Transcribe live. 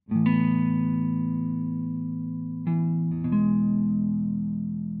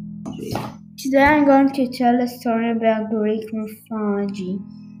Today I'm going to tell a story about Greek mythology.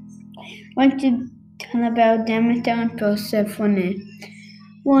 I'm going to tell about Demeter and Persephone.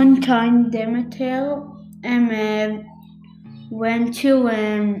 One time Demeter went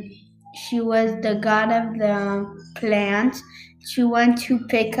to she was the god of the plants. She went to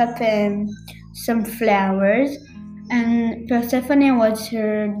pick up some flowers, and Persephone was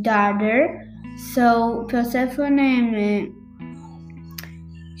her daughter. So Persephone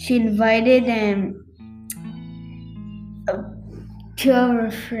she invited two of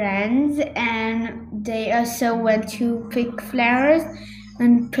her friends, and they also went to pick flowers.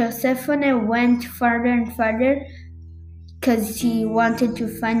 And Persephone went farther and farther because she wanted to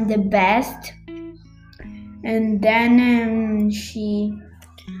find the best. And then she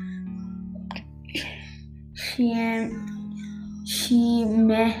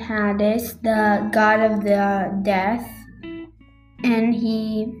met Hades, the god of the death, and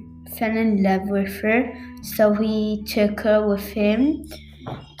he fell in love with her. So he took her with him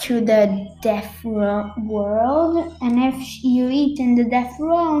to the death world, and if you eat in the death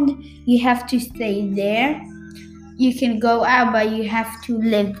world, you have to stay there. You can go out, but you have to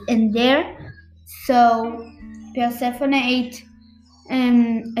live in there. So Persephone ate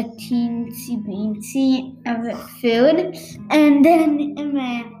a teensy of food, and then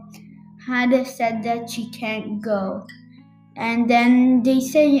Hades said that she can't go. And then they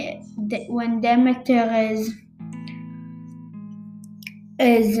say that when Demeter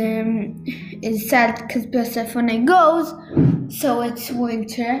is sad because Persephone goes, so it's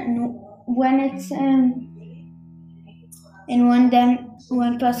winter, and when it's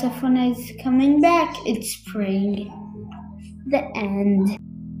when Persephone is coming back, it's spring. The end.